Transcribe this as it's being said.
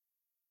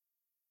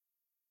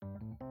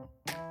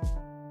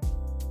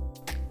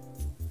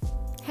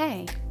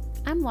Hey,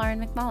 I'm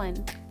Lauren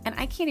McMullen, and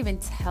I can't even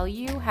tell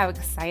you how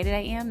excited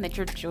I am that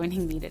you're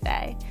joining me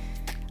today.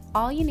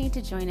 All you need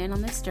to join in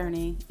on this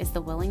journey is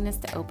the willingness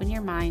to open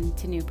your mind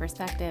to new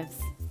perspectives.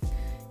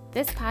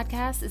 This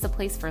podcast is a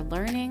place for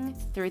learning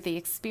through the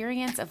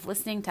experience of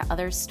listening to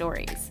others'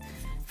 stories,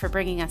 for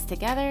bringing us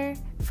together,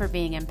 for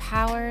being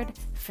empowered,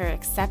 for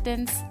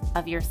acceptance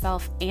of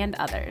yourself and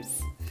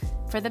others.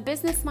 For the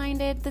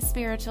business-minded, the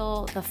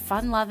spiritual, the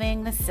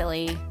fun-loving, the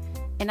silly.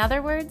 In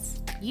other words,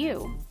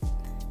 you.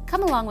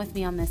 Come along with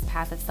me on this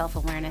path of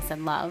self-awareness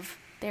and love.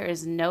 There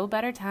is no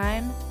better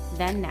time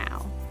than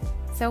now.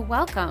 So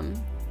welcome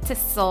to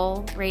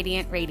Soul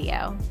Radiant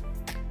Radio.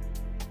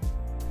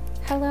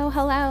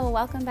 Hello.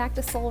 Welcome back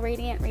to Soul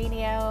Radiant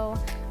Radio.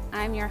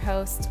 I'm your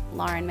host,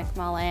 Lauren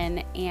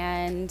McMullen,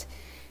 and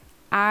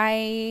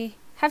I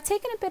have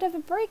taken a bit of a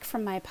break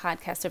from my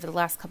podcast over the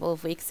last couple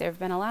of weeks. There have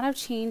been a lot of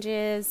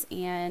changes,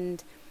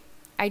 and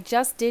I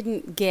just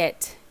didn't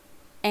get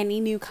any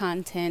new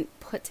content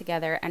put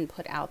together and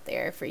put out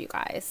there for you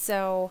guys.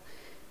 So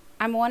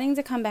I'm wanting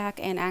to come back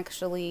and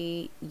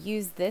actually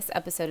use this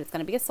episode. It's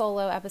going to be a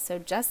solo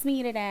episode, just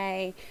me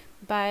today.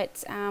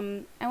 But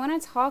I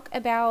want to talk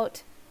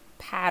about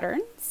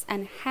patterns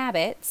and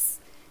habits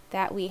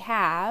that we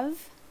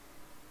have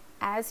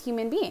as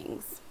human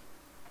beings,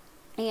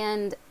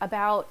 and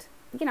about,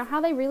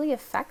 how they really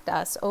affect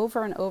us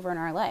over and over in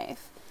our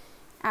life.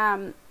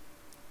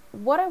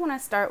 What I want to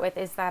start with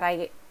is that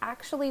I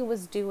actually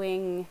was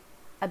doing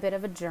a bit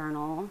of a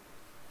journal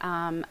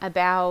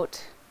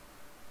about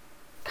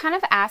kind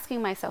of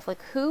asking myself,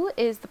 who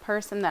is the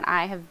person that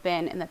I have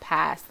been in the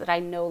past that I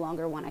no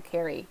longer want to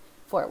carry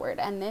forward?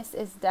 And this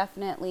is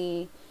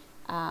definitely,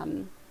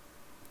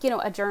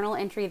 a journal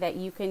entry that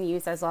you can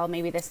use as well.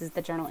 Maybe this is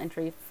the journal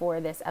entry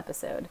for this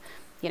episode.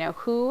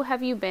 Who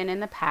have you been in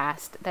the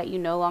past that you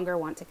no longer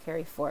want to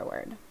carry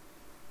forward?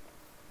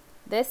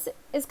 This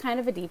is kind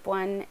of a deep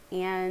one,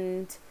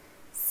 and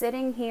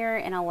sitting here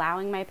and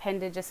allowing my pen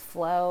to just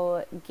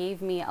flow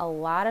gave me a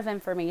lot of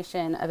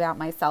information about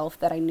myself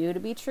that I knew to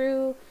be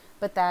true,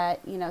 but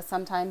that,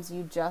 sometimes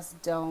you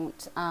just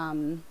don't,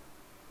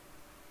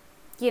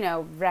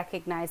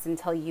 recognize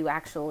until you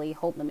actually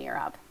hold the mirror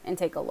up and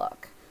take a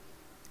look.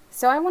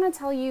 So I want to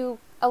tell you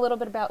a little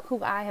bit about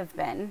who I have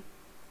been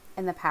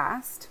in the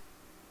past,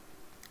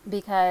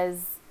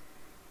 because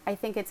I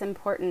think it's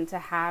important to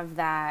have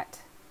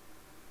that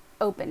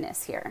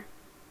openness here.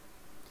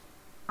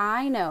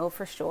 I know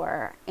for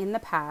sure in the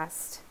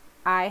past,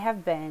 I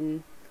have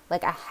been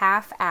like a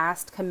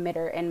half-assed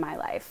committer in my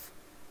life.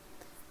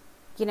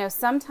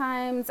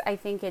 Sometimes I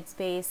think it's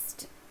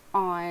based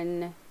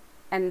on,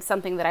 and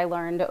something that I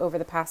learned over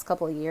the past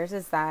couple of years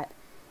is that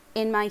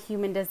in my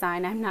human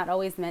design, I'm not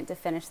always meant to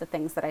finish the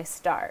things that I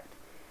start.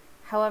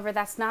 However,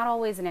 that's not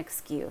always an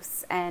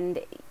excuse, and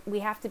we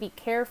have to be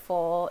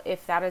careful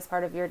if that is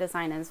part of your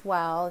design as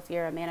well, if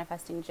you're a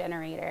manifesting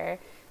generator,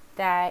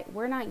 that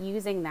we're not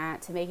using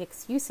that to make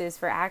excuses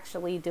for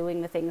actually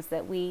doing the things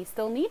that we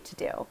still need to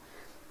do.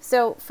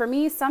 So for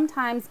me,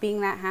 sometimes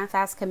being that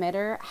half-ass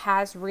committer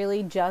has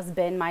really just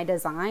been my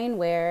design,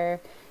 where,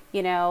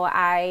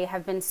 I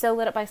have been so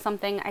lit up by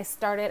something. I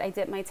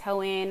dip my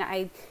toe in,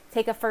 I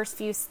take a first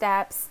few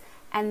steps,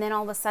 and then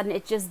all of a sudden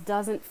it just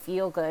doesn't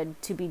feel good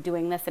to be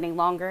doing this any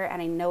longer.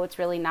 And I know it's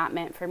really not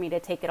meant for me to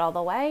take it all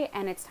the way,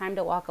 and it's time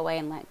to walk away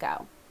and let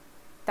go.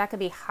 That could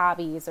be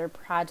hobbies or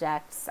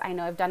projects. I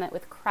know I've done it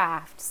with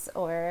crafts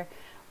or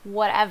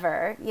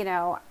whatever.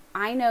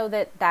 I know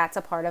that that's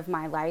a part of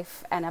my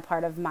life and a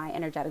part of my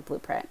energetic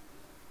blueprint.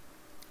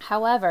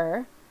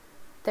 However,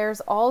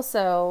 there's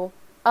also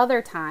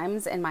other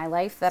times in my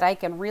life that I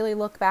can really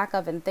look back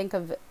of and think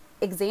of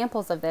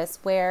examples of this,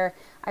 where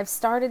I've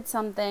started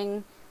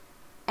something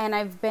and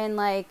I've been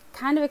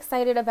kind of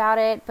excited about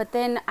it, but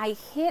then I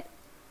hit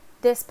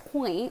this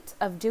point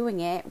of doing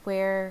it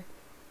where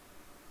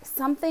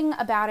something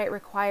about it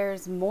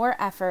requires more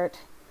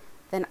effort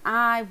than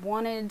I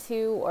wanted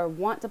to or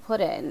want to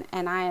put in.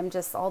 And I am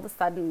just all of a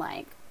sudden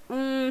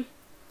I'm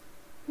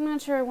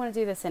not sure I want to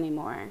do this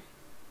anymore,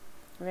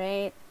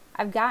 right?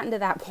 I've gotten to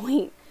that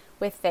point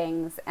with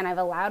things, and I've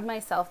allowed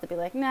myself to be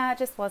nah, it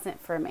just wasn't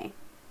for me.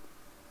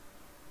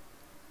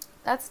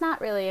 That's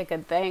not really a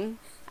good thing.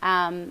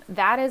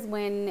 That is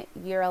when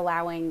you're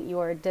allowing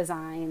your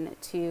design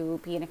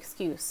to be an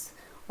excuse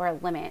or a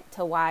limit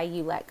to why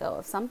you let go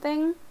of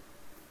something.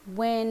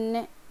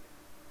 When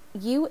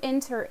you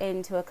enter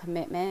into a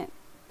commitment,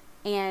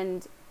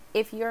 and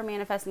if you're a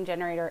manifesting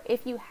generator,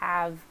 if you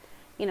have,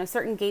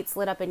 certain gates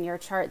lit up in your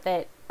chart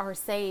that are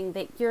saying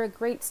that you're a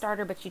great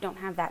starter, but you don't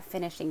have that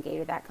finishing gate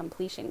or that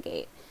completion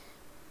gate,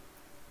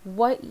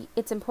 what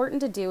it's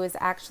important to do is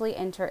actually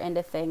enter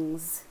into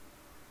things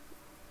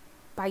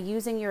by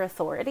using your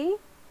authority.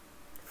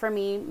 For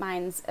me,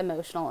 mine's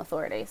emotional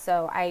authority.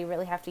 So I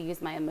really have to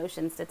use my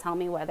emotions to tell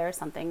me whether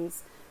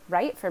something's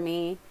right for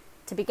me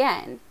to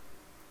begin.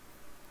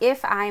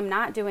 If I'm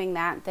not doing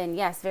that, then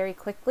yes, very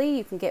quickly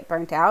you can get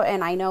burnt out.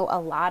 And I know a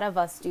lot of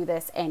us do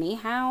this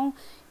anyhow.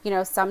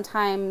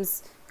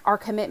 Sometimes our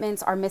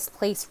commitments are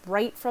misplaced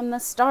right from the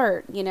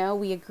start. You know,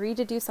 we agreed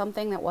to do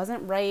something that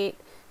wasn't right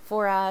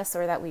for us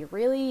or that we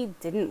really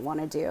didn't want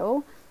to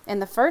do in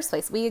the first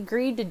place. We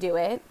agreed to do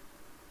it.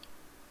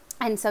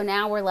 And so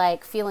now we're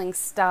like feeling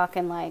stuck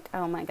and like,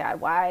 oh my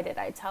God, why did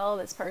I tell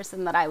this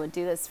person that I would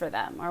do this for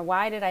them? Or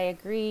why did I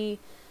agree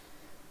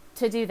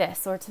to do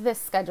this or to this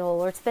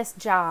schedule or to this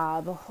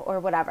job or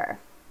whatever?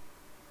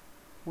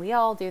 We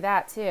all do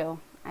that too.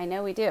 I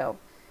know we do.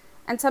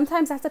 And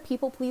sometimes that's a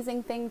people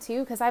pleasing thing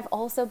too, because I've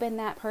also been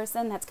that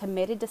person that's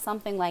committed to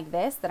something like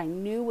this that I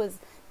knew was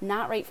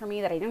not right for me,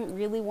 that I didn't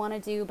really want to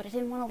do, but I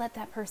didn't want to let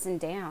that person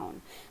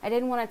down. I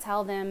didn't want to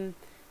tell them,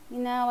 you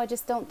know, I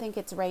just don't think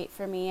it's right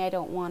for me. I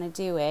don't want to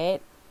do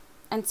it.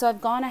 And so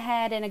I've gone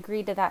ahead and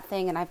agreed to that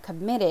thing and I've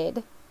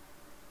committed.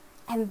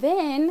 And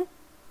then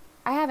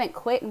I haven't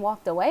quit and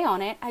walked away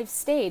on it. I've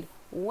stayed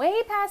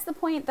way past the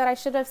point that I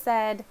should have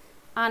said,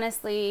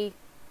 honestly,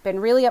 been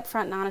really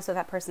upfront and honest with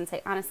that person,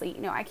 say, honestly,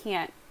 you know, I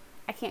can't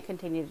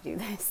continue to do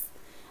this.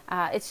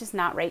 It's just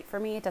not right for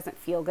me. It doesn't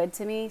feel good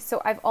to me.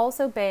 So I've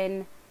also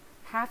been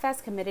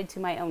half-ass committed to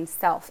my own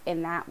self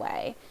in that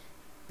way,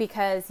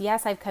 because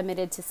yes, I've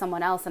committed to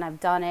someone else and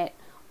I've done it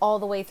all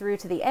the way through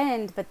to the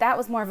end, but that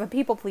was more of a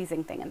people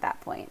pleasing thing at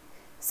that point.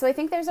 So I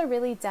think there's a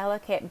really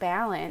delicate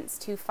balance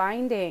to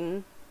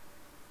finding,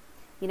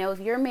 you know, if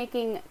you're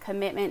making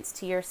commitments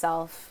to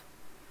yourself,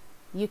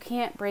 you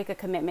can't break a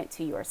commitment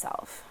to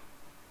yourself.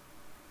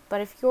 But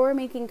if you're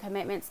making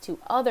commitments to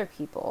other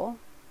people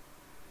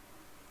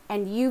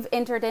and you've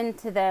entered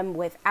into them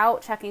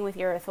without checking with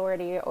your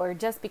authority or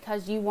just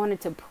because you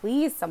wanted to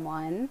please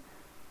someone,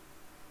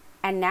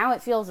 and now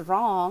it feels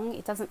wrong,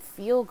 it doesn't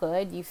feel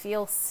good, you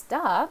feel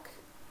stuck,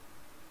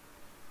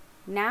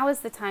 now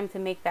is the time to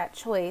make that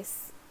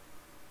choice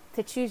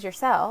to choose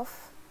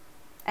yourself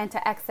and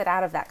to exit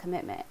out of that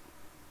commitment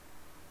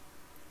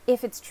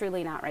if it's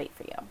truly not right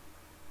for you.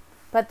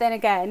 But then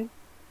again,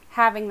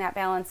 having that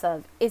balance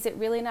of, is it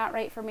really not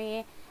right for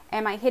me?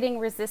 Am I hitting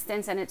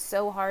resistance and it's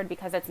so hard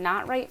because it's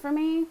not right for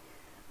me?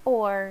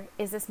 Or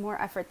is this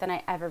more effort than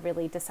I ever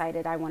really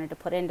decided I wanted to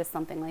put into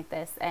something like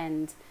this?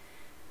 And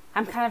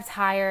I'm kind of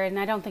tired and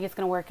I don't think it's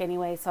going to work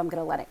anyway, so I'm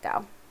going to let it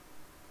go.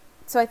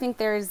 So I think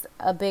there's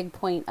a big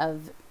point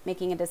of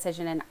making a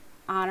decision and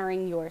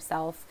honoring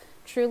yourself,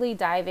 truly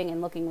diving and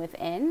looking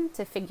within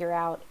to figure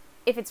out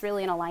if it's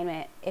really in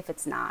alignment, if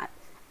it's not,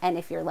 and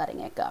if you're letting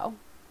it go.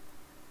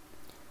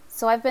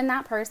 So I've been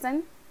that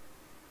person.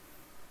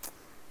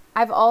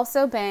 I've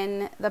also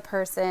been the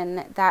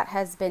person that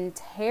has been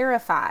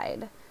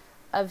terrified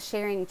of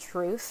sharing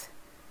truth,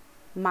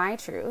 my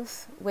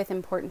truth, with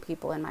important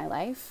people in my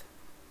life.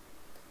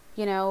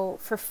 You know,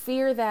 for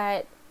fear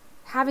that,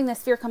 having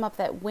this fear come up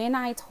that when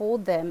I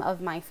told them of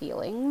my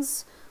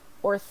feelings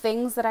or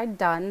things that I'd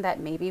done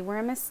that maybe were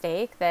a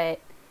mistake, that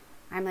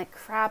I'm like,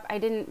 crap, I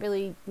didn't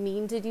really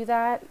mean to do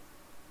that,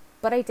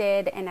 but I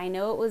did, and I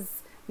know it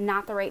was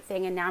not the right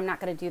thing, and now I'm not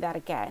going to do that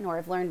again, or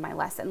I've learned my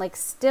lesson. Like,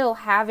 still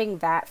having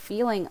that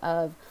feeling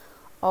of,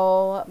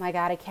 oh my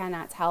God, I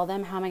cannot tell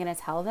them. How am I going to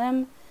tell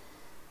them?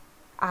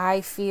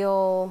 I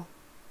feel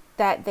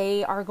that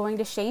they are going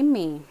to shame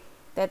me,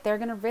 that they're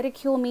going to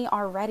ridicule me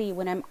already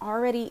when I'm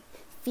already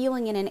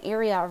feeling in an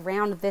area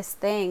around this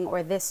thing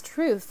or this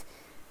truth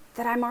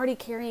that I'm already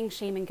carrying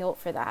shame and guilt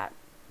for that.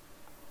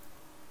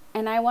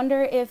 And I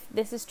wonder if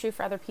this is true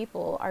for other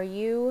people. Are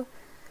you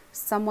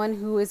someone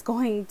who is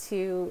going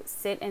to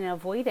sit in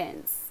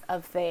avoidance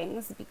of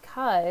things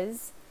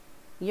because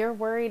you're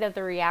worried of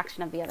the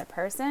reaction of the other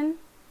person?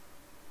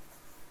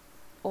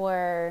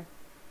 Or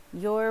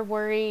you're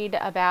worried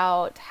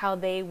about how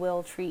they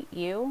will treat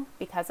you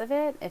because of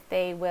it, if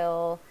they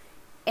will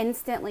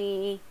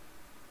instantly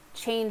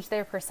change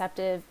their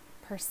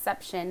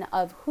perception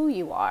of who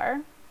you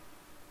are?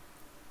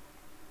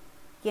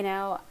 You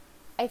know,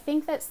 I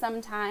think that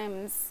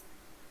sometimes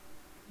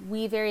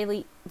we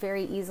very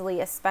easily,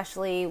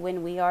 especially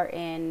when we are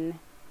in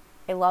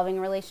a loving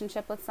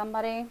relationship with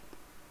somebody,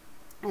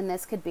 and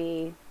this could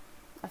be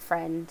a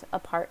friend, a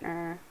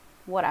partner,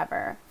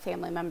 whatever,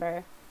 family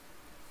member,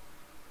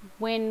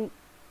 when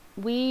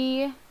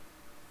we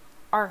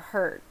are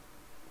hurt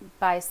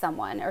by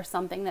someone or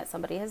something that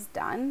somebody has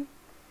done,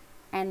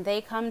 and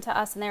they come to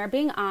us and they're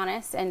being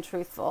honest and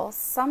truthful,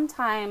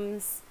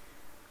 sometimes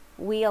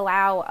we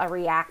allow a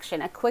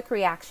reaction, a quick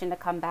reaction to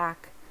come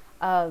back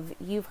of,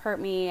 you've hurt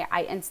me,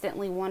 I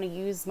instantly want to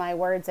use my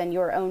words and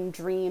your own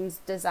dreams,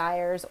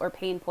 desires, or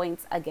pain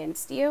points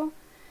against you.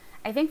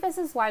 I think this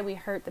is why we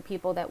hurt the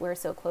people that we're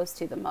so close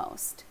to the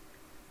most.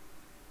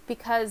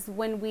 Because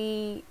when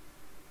we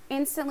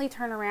instantly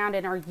turn around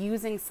and are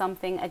using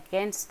something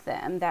against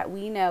them that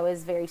we know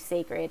is very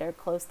sacred or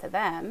close to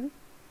them,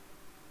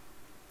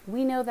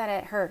 we know that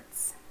it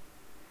hurts.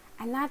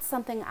 And that's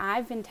something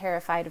I've been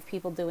terrified of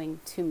people doing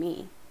to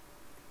me.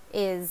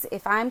 Is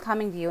if I'm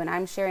coming to you and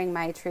I'm sharing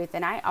my truth,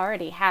 and I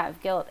already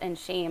have guilt and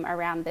shame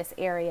around this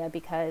area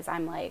because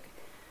I'm like,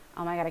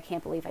 oh my God, I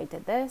can't believe I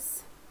did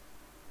this.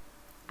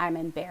 I'm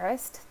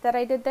embarrassed that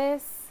I did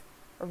this,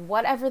 or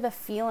whatever the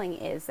feeling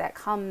is that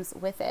comes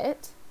with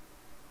it.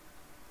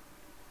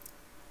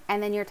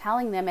 And then you're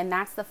telling them, and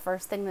that's the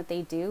first thing that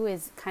they do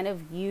is kind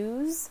of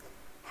use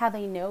how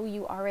they know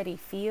you already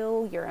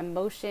feel, your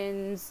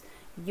emotions,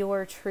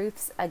 your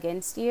truths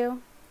against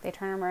you. They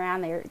turn them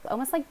around. They're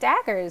almost like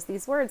daggers.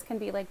 These words can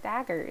be like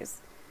daggers.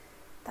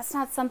 That's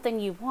not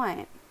something you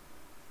want.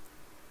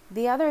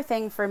 The other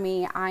thing for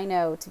me, I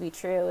know to be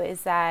true,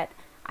 is that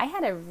I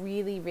had a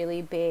really,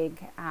 really big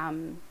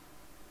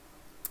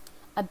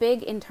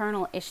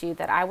internal issue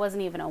that I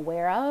wasn't even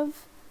aware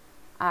of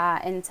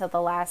until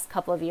the last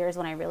couple of years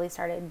when I really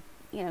started,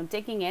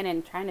 digging in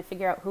and trying to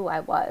figure out who I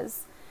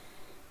was.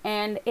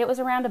 And it was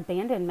around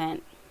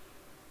abandonment.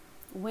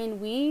 When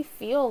we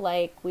feel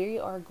like we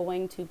are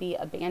going to be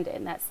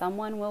abandoned, that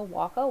someone will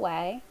walk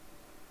away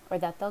or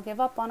that they'll give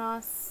up on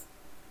us,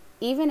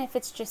 even if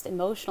it's just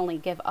emotionally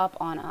give up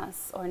on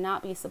us or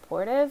not be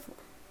supportive,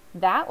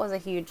 that was a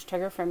huge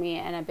trigger for me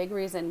and a big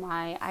reason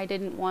why I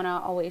didn't want to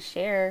always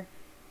share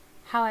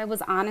how I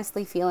was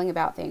honestly feeling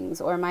about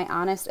things or my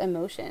honest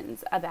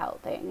emotions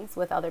about things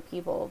with other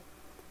people,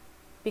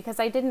 because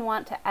I didn't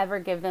want to ever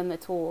give them the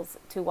tools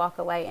to walk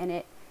away in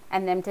it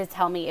and them to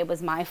tell me it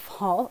was my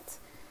fault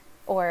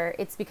or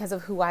it's because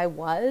of who I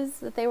was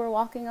that they were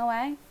walking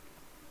away.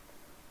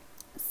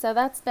 So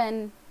that's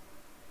been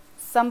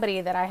somebody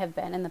that I have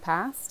been in the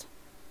past.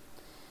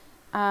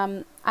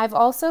 I've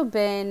also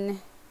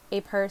been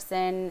a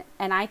person,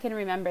 and I can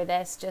remember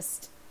this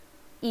just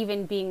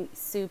even being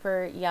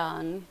super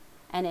young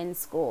and in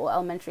school,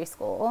 elementary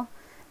school,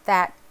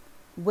 that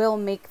will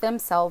make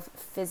themselves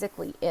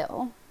physically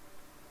ill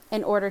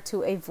in order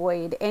to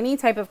avoid any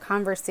type of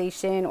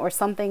conversation or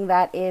something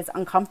that is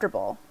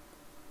uncomfortable.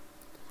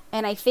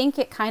 And I think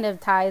it kind of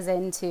ties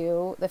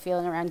into the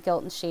feeling around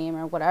guilt and shame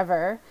or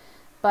whatever.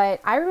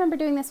 But I remember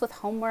doing this with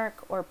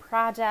homework or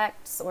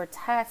projects or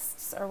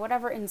tests or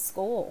whatever in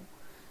school,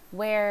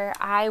 where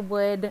I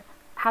would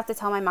have to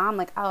tell my mom,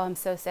 like, oh, I'm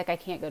so sick, I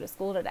can't go to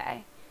school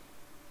today.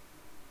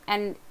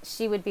 And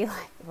she would be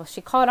like, well, she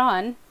caught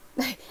on.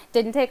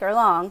 Didn't take her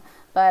long.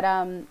 But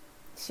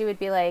she would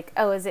be like,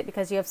 oh, is it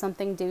because you have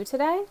something due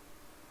today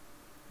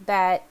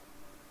that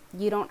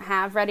you don't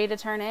have ready to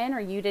turn in or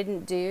you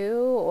didn't do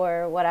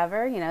or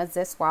whatever? Is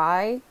this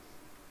why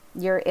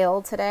you're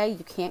ill today?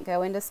 You can't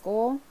go into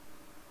school?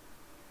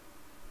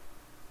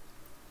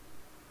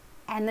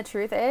 And the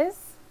truth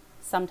is,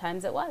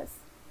 sometimes it was.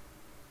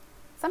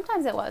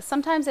 Sometimes it was.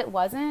 Sometimes it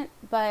wasn't.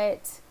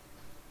 But,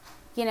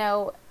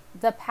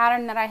 the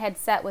pattern that I had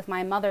set with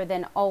my mother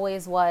then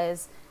always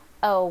was,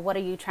 oh, what are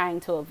you trying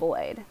to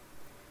avoid?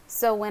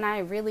 So when I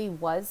really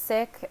was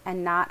sick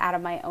and not out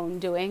of my own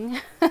doing,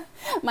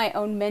 my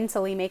own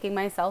mentally making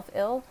myself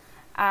ill,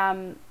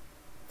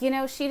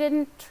 she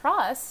didn't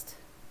trust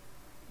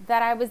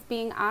that I was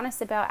being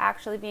honest about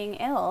actually being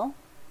ill.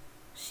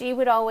 She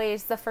would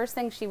always, the first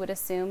thing she would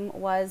assume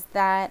was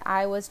that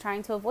I was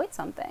trying to avoid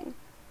something.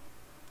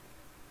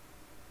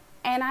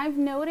 And I've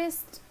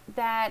noticed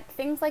that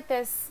things like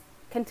this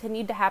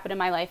continued to happen in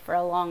my life for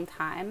a long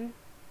time.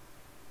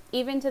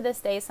 Even to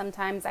this day,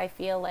 sometimes I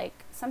feel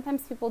like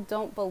sometimes people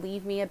don't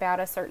believe me about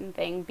a certain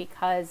thing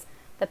because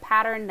the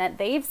pattern that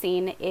they've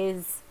seen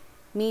is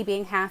me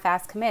being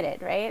half-ass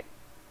committed, right?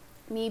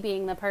 Me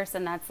being the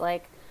person that's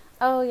like,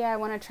 oh yeah, I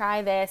want to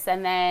try this.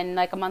 And then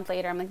like a month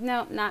later, I'm like,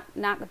 no,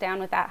 not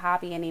down with that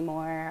hobby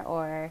anymore.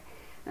 Or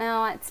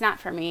no, it's not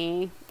for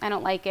me. I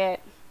don't like it.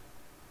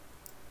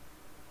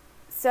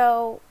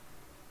 So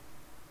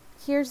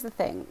here's the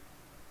thing.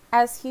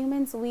 As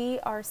humans, we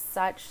are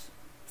such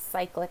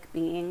cyclic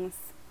beings.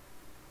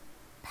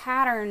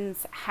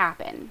 Patterns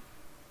happen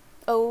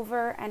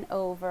over and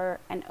over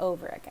and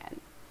over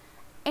again.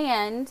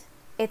 And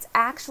it's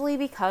actually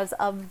because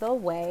of the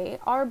way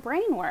our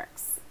brain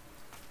works.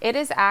 It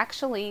is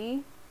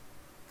actually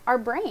our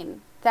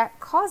brain that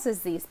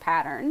causes these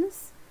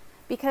patterns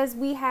because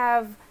we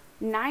have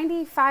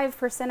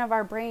 95% of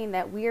our brain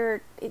that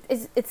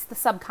it's the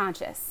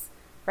subconscious,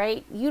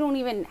 right? You don't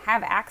even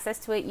have access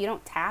to it. You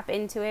don't tap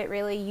into it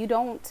really. You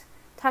don't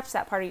touch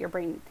that part of your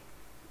brain.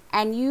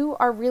 And you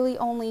are really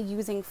only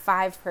using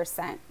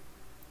 5%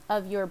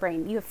 of your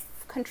brain. You have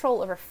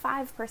control over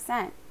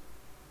 5%.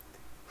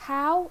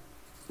 How?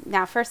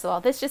 Now, first of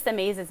all, this just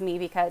amazes me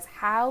because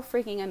how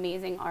freaking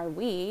amazing are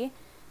we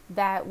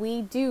that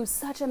we do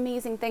such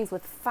amazing things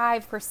with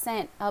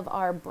 5% of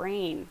our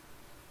brain?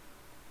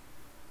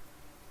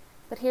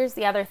 But here's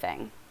the other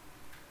thing.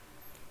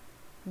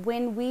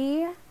 When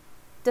we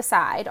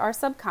decide, our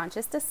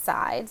subconscious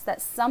decides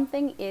that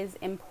something is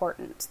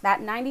important.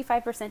 That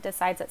 95%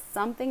 decides that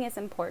something is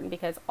important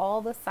because all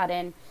of a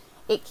sudden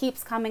it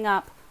keeps coming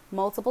up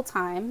multiple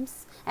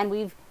times and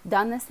we've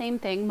done the same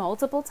thing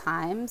multiple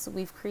times.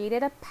 We've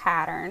created a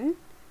pattern.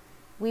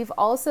 We've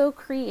also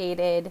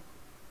created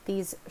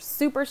these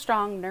super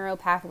strong neural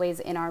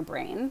pathways in our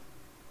brain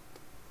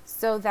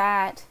so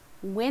that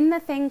when the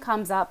thing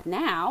comes up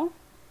now,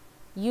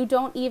 you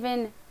don't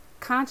even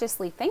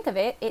consciously think of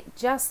it. It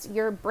just,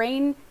 your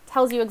brain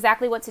tells you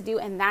exactly what to do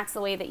and that's the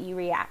way that you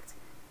react.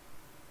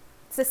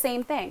 It's the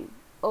same thing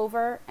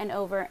over and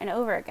over and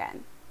over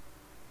again.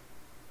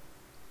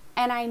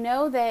 And I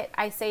know that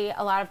I say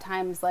a lot of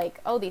times, like,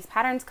 oh, these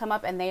patterns come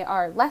up and they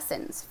are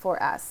lessons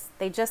for us.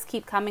 They just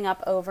keep coming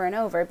up over and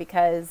over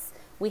because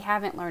we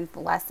haven't learned the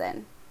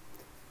lesson.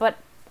 But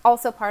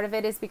also part of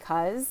it is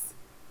because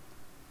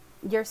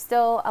you're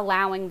still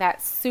allowing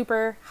that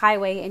super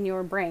highway in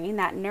your brain,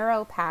 that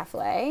neuro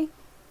pathway,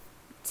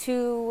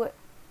 to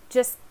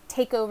just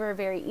take over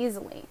very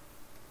easily.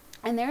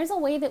 And there's a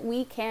way that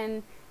we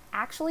can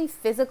actually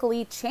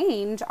physically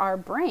change our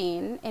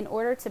brain in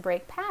order to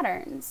break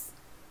patterns.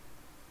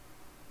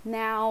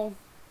 Now,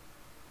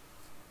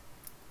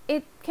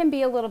 it can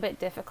be a little bit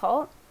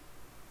difficult,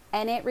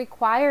 and it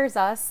requires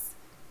us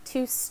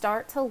to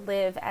start to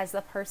live as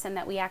the person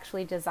that we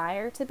actually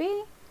desire to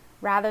be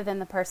rather than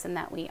the person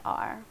that we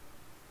are.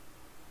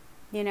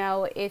 You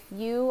know, if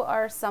you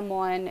are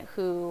someone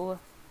who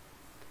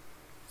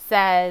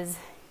says,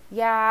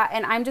 yeah,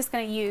 and I'm just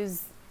going to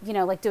use, you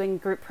know, like doing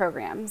group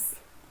programs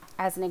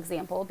as an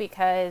example,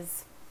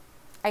 because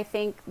I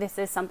think this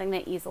is something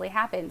that easily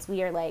happens.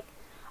 We are like,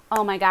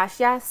 oh my gosh,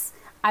 yes,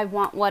 I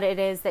want what it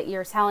is that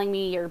you're telling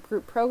me your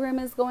group program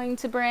is going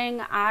to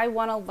bring. I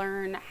want to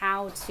learn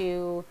how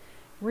to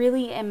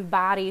really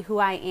embody who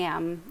I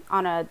am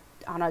on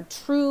a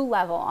true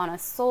level, on a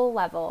soul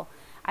level.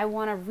 I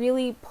want to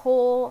really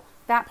pull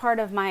that part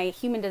of my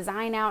human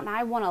design out, and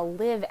I want to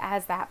live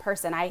as that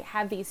person. I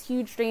have these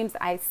huge dreams.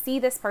 I see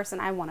this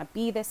person. I want to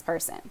be this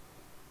person.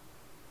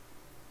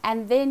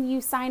 And then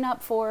you sign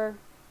up for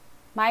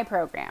my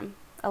program,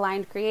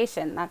 Aligned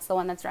Creation. That's the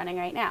one that's running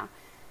right now.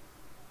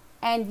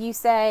 And you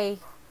say,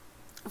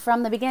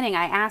 from the beginning,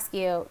 I ask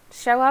you,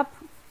 show up,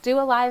 do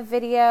a live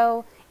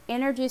video,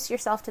 introduce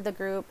yourself to the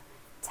group,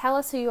 tell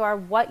us who you are,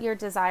 what your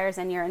desires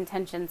and your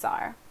intentions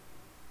are.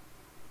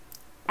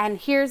 And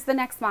here's the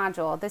next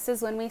module. This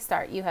is when we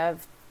start. You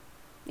have,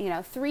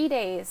 3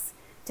 days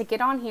to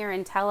get on here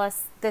and tell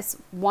us this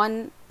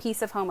one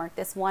piece of homework,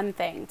 this one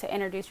thing, to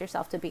introduce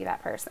yourself to be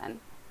that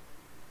person.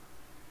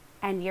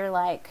 And you're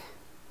like,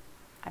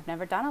 I've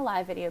never done a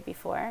live video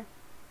before.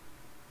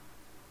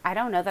 I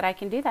don't know that I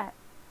can do that.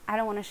 I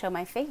don't want to show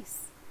my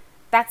face.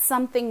 That's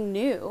something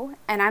new,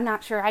 and I'm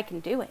not sure I can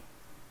do it.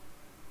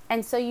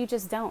 And so you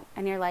just don't.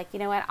 And you're like, you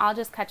know what? I'll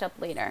just catch up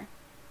later.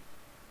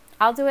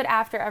 I'll do it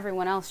after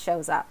everyone else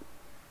shows up.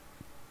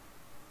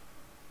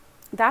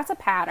 That's a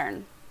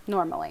pattern,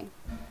 normally,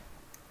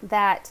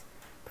 that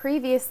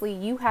previously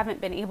you haven't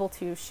been able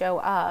to show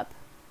up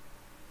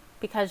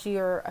because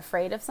you're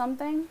afraid of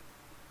something,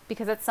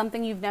 because it's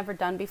something you've never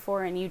done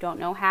before and you don't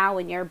know how,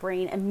 and your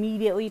brain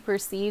immediately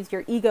perceives,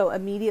 your ego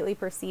immediately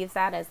perceives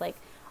that as like,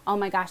 oh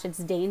my gosh, it's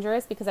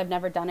dangerous because I've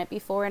never done it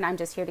before and I'm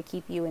just here to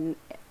keep you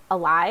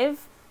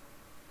alive.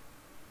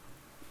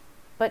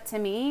 But to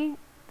me,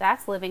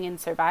 that's living in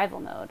survival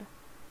mode.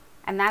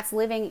 And that's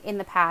living in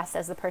the past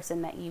as the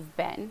person that you've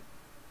been.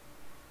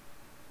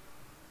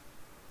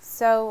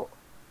 So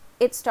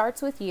it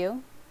starts with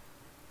you.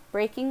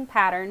 Breaking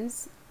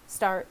patterns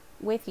start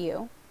with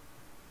you.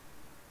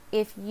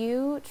 If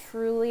you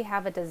truly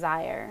have a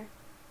desire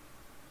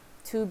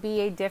to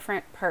be a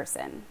different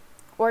person,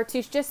 or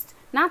to just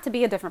not to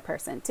be a different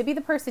person, to be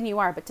the person you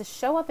are, but to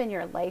show up in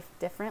your life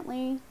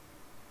differently,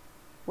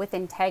 with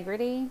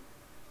integrity,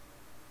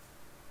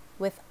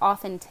 with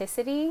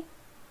authenticity,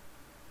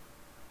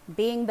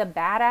 being the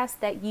badass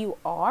that you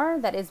are,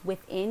 that is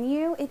within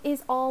you, it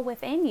is all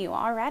within you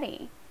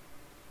already.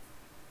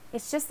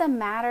 It's just a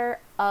matter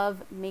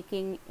of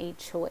making a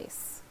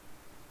choice.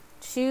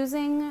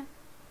 Choosing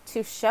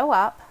to show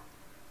up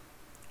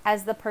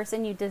as the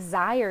person you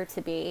desire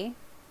to be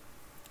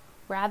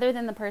rather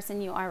than the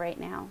person you are right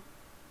now.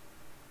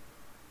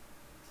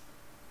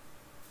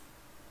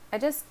 I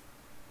just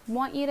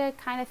want you to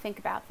kind of think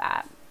about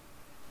that.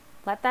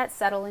 Let that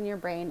settle in your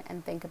brain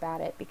and think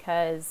about it,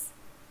 because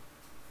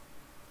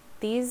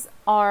these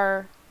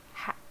are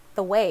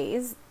the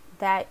ways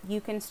that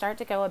you can start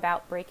to go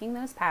about breaking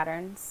those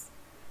patterns,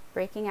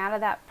 breaking out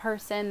of that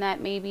person that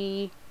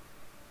maybe,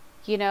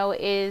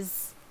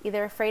 is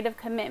either afraid of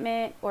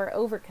commitment or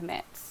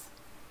overcommits.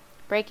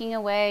 Breaking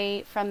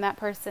away from that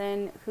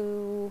person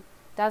who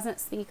doesn't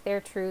speak their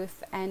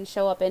truth and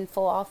show up in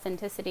full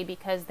authenticity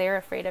because they're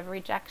afraid of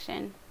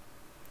rejection,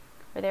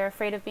 or they're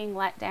afraid of being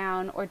let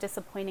down or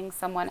disappointing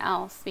someone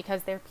else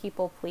because they're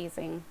people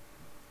pleasing,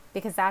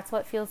 because that's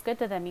what feels good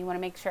to them. You want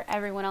to make sure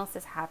everyone else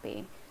is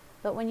happy.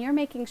 But when you're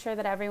making sure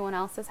that everyone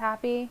else is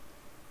happy,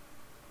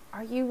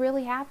 are you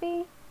really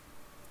happy?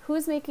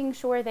 Who's making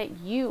sure that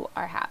you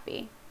are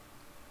happy?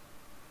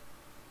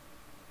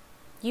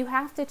 You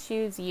have to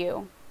choose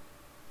you.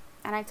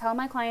 And I tell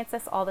my clients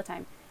this all the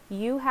time.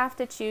 You have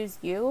to choose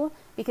you,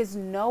 because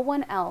no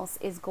one else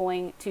is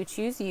going to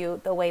choose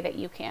you the way that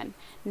you can.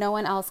 No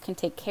one else can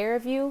take care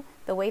of you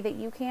the way that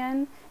you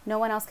can. No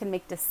one else can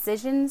make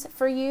decisions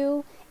for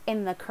you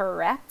in the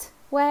correct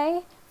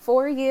way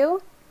for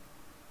you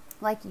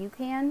like you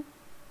can.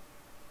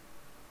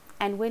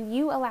 And when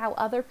you allow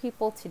other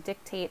people to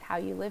dictate how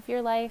you live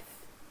your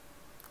life,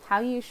 how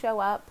you show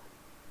up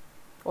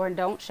or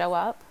don't show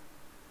up,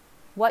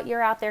 what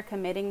you're out there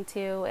committing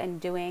to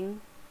and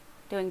doing,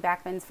 doing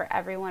backbends for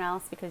everyone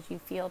else because you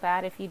feel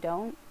bad if you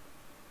don't,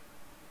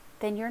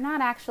 then you're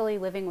not actually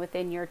living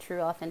within your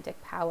true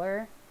authentic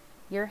power.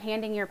 You're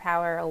handing your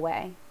power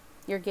away.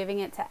 You're giving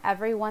it to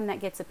everyone that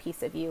gets a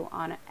piece of you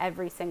on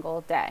every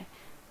single day.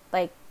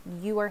 Like,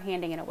 you are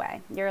handing it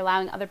away. You're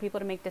allowing other people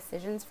to make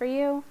decisions for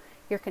you.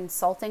 You're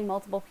consulting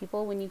multiple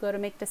people when you go to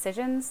make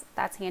decisions.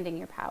 That's handing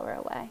your power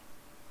away.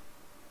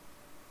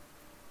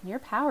 Your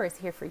power is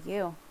here for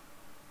you.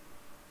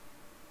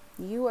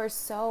 You are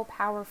so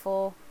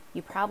powerful.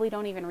 You probably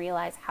don't even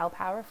realize how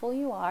powerful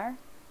you are.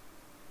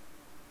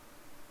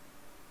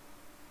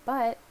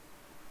 But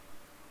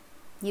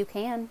you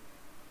can.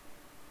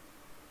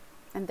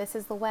 And this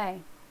is the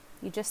way.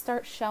 You just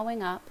start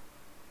showing up.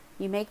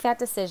 You make that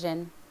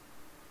decision.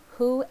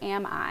 Who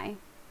am I?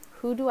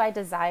 Who do I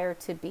desire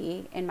to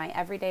be in my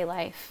everyday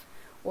life,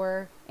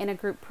 or in a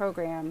group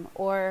program,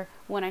 or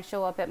when I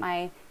show up at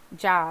my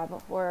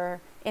job,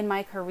 or in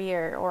my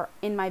career, or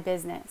in my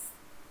business?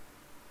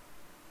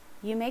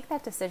 You make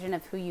that decision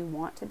of who you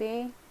want to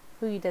be,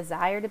 who you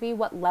desire to be,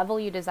 what level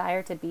you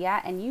desire to be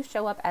at, and you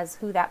show up as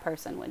who that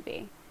person would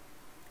be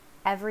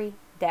every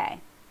day.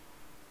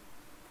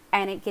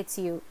 And it gets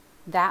you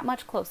that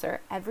much closer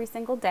every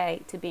single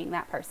day to being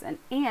that person.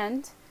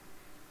 And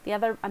the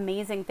other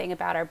amazing thing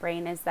about our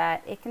brain is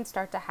that it can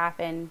start to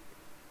happen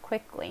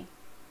quickly.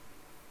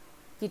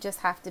 You just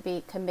have to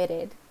be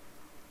committed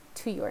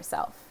to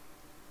yourself.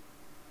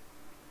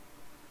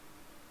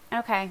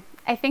 Okay,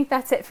 I think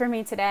that's it for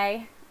me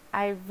today.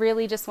 I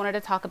really just wanted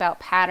to talk about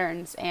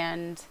patterns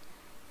and,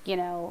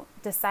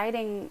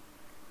 deciding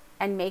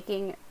and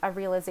making a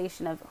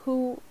realization of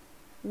who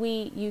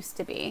we used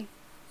to be,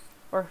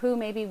 or who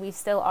maybe we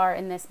still are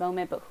in this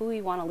moment, but who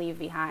we want to leave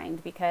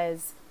behind,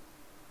 because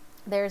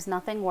there's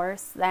nothing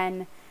worse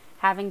than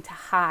having to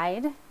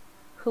hide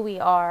who we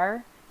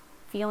are,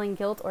 feeling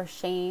guilt or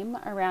shame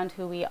around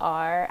who we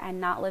are,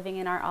 and not living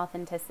in our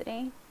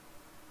authenticity.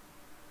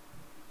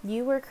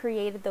 You were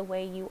created the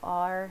way you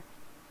are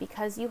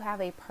because you have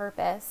a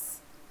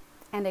purpose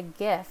and a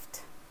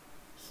gift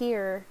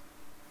here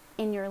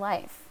in your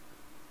life.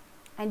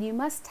 And you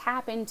must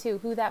tap into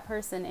who that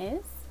person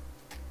is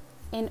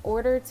in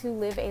order to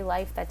live a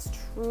life that's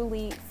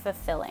truly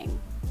fulfilling.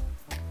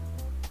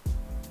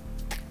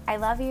 I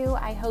love you.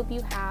 I hope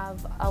you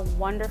have a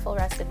wonderful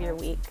rest of your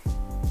week.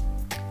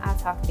 I'll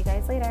talk to you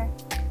guys later.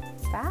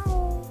 Bye.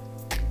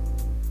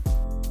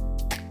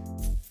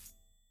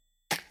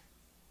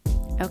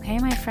 Okay,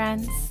 my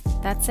friends,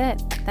 that's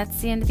it.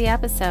 That's the end of the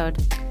episode.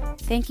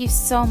 Thank you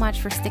so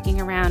much for sticking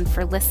around,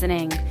 for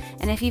listening.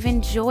 And if you've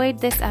enjoyed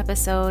this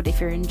episode, if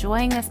you're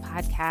enjoying this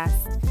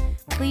podcast,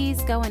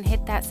 please go and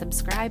hit that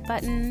subscribe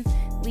button,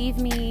 leave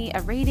me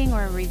a rating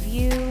or a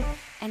review,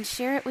 and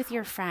share it with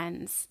your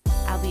friends.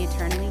 I'll be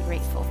eternally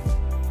grateful.